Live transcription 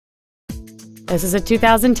This is a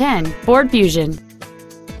 2010 Ford Fusion.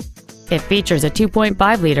 It features a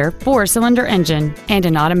 2.5-liter four-cylinder engine and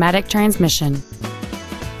an automatic transmission.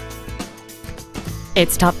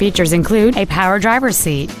 Its top features include a power driver's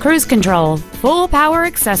seat, cruise control, full power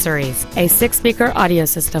accessories, a 6-speaker audio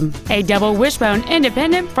system, a double wishbone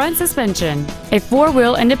independent front suspension, a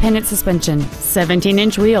 4-wheel independent suspension,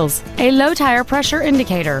 17-inch wheels, a low tire pressure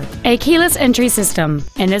indicator, a keyless entry system,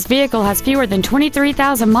 and this vehicle has fewer than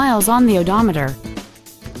 23,000 miles on the odometer.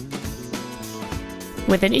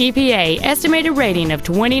 With an EPA estimated rating of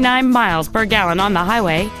 29 miles per gallon on the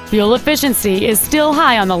highway, fuel efficiency is still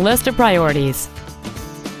high on the list of priorities.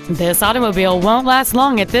 This automobile won't last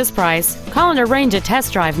long at this price. Call and arrange a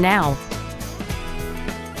test drive now.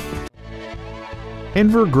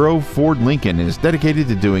 Inver Grove Ford Lincoln is dedicated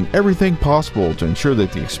to doing everything possible to ensure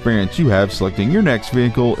that the experience you have selecting your next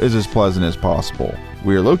vehicle is as pleasant as possible.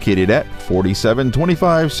 We are located at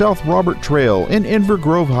 4725 South Robert Trail in Inver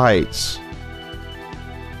Grove Heights.